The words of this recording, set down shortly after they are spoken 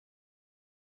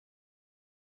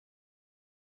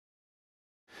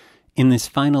In this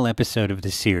final episode of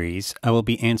the series, I will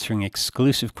be answering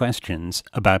exclusive questions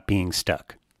about being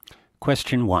stuck.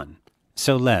 Question 1.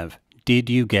 So Lev, did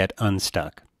you get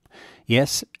unstuck?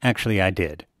 Yes, actually I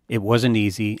did. It wasn't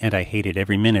easy and I hated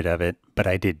every minute of it, but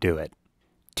I did do it.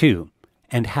 2.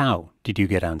 And how did you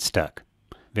get unstuck?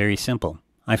 Very simple.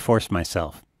 I forced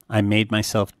myself. I made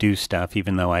myself do stuff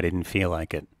even though I didn't feel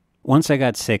like it. Once I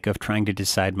got sick of trying to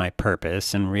decide my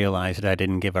purpose and realized I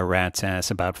didn't give a rat's ass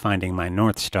about finding my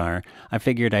North Star, I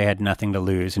figured I had nothing to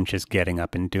lose in just getting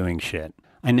up and doing shit.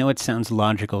 I know it sounds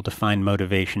logical to find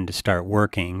motivation to start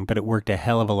working, but it worked a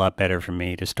hell of a lot better for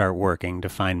me to start working to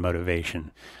find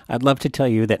motivation. I'd love to tell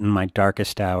you that in my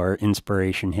darkest hour,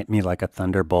 inspiration hit me like a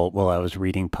thunderbolt while I was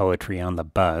reading poetry on the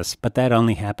bus, but that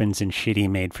only happens in shitty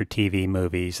made-for-TV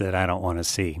movies that I don't want to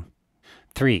see.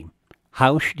 3.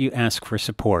 How should you ask for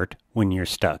support when you're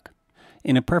stuck?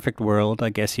 In a perfect world, I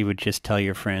guess you would just tell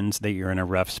your friends that you're in a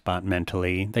rough spot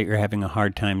mentally, that you're having a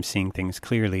hard time seeing things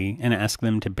clearly, and ask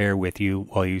them to bear with you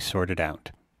while you sort it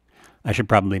out. I should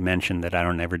probably mention that I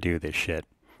don't ever do this shit.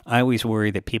 I always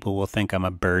worry that people will think I'm a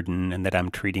burden and that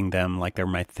I'm treating them like they're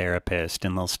my therapist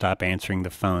and they'll stop answering the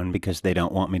phone because they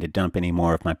don't want me to dump any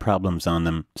more of my problems on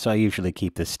them, so I usually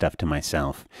keep this stuff to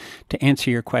myself. To answer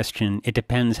your question, it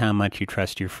depends how much you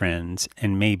trust your friends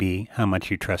and maybe how much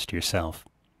you trust yourself.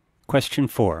 Question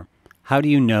 4. How do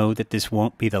you know that this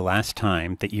won't be the last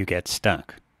time that you get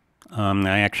stuck?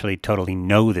 I actually totally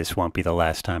know this won't be the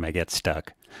last time I get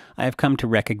stuck. I have come to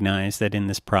recognize that in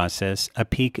this process, a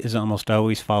peak is almost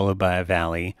always followed by a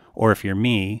valley, or if you're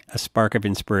me, a spark of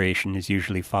inspiration is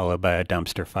usually followed by a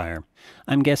dumpster fire.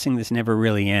 I'm guessing this never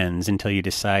really ends until you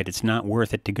decide it's not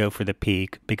worth it to go for the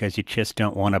peak because you just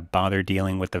don't want to bother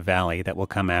dealing with the valley that will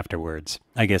come afterwards.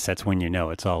 I guess that's when you know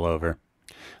it's all over.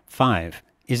 5.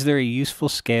 Is there a useful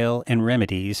scale and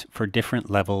remedies for different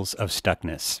levels of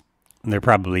stuckness? There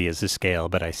probably is a scale,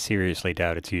 but I seriously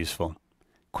doubt it's useful.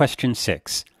 Question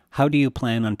 6. How do you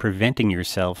plan on preventing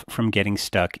yourself from getting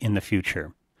stuck in the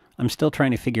future? I'm still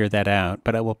trying to figure that out,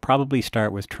 but I will probably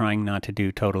start with trying not to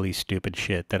do totally stupid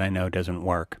shit that I know doesn't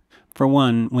work. For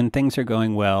one, when things are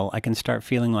going well, I can start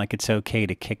feeling like it's okay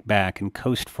to kick back and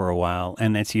coast for a while,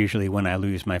 and that's usually when I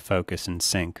lose my focus and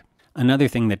sink. Another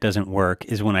thing that doesn't work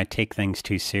is when I take things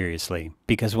too seriously,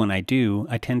 because when I do,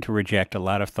 I tend to reject a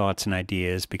lot of thoughts and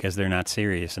ideas because they're not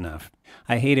serious enough.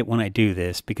 I hate it when I do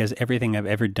this because everything I've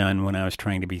ever done when I was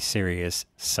trying to be serious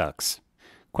sucks.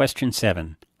 Question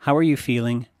 7. How are you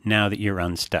feeling now that you're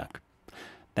unstuck?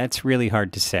 That's really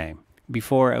hard to say.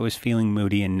 Before I was feeling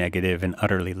moody and negative and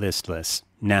utterly listless.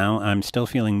 Now I'm still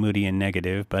feeling moody and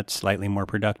negative, but slightly more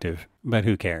productive. But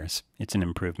who cares? It's an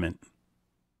improvement.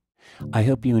 I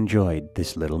hope you enjoyed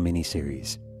this little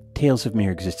mini-series. Tales of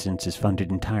Mere Existence is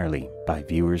funded entirely by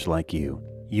viewers like you.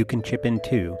 You can chip in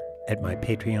too at my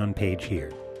Patreon page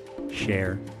here.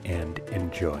 Share and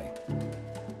enjoy.